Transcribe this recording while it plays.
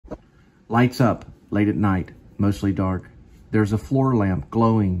Lights up, late at night, mostly dark. There's a floor lamp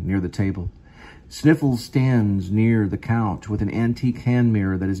glowing near the table. Sniffles stands near the couch with an antique hand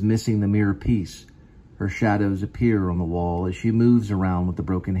mirror that is missing the mirror piece. Her shadows appear on the wall as she moves around with the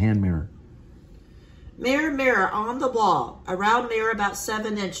broken hand mirror. Mirror, mirror on the wall. A round mirror about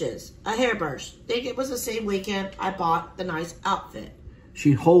 7 inches. A hairbrush. Think it was the same weekend I bought the nice outfit.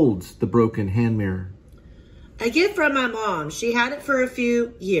 She holds the broken hand mirror. A gift from my mom. She had it for a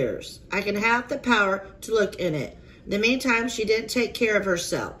few years. I can have the power to look in it. In the meantime, she didn't take care of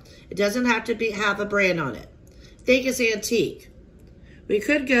herself. It doesn't have to have a brand on it. Think it's antique. We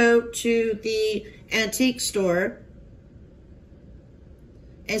could go to the antique store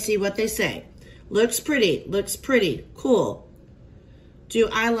and see what they say. Looks pretty, cool. Do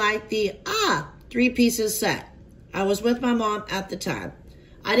I like the 3-pieces set? I was with my mom at the time.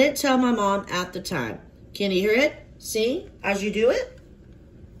 I didn't tell my mom at the time. Can you hear it? See, as you do it?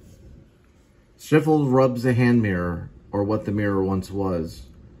 Sniffles rubs the hand mirror, or what the mirror once was.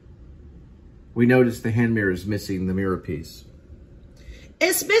 We notice the hand mirror is missing the mirror piece.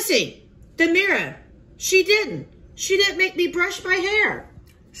 It's missing. The mirror. She didn't make me brush my hair.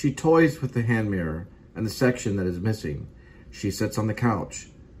 She toys with the hand mirror and the section that is missing. She sits on the couch.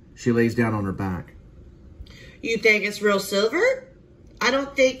 She lays down on her back. You think it's real silver? I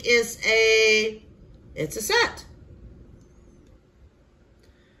don't think it's a set.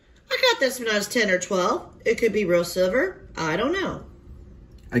 I got this when I was 10 or 12. It could be real silver. I don't know.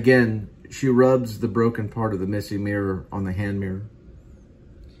 Again, she rubs the broken part of the missing mirror on the hand mirror.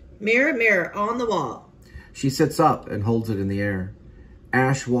 Mirror, mirror on the wall. She sits up and holds it in the air.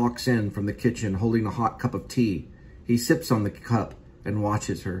 Ash walks in from the kitchen holding a hot cup of tea. He sips on the cup and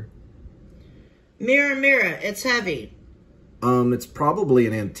watches her. Mirror, mirror, it's heavy. It's probably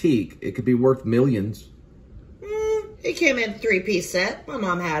an antique. It could be worth millions. It came in a 3-piece set. My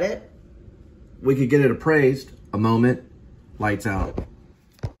mom had it. We could get it appraised. A moment. Lights out.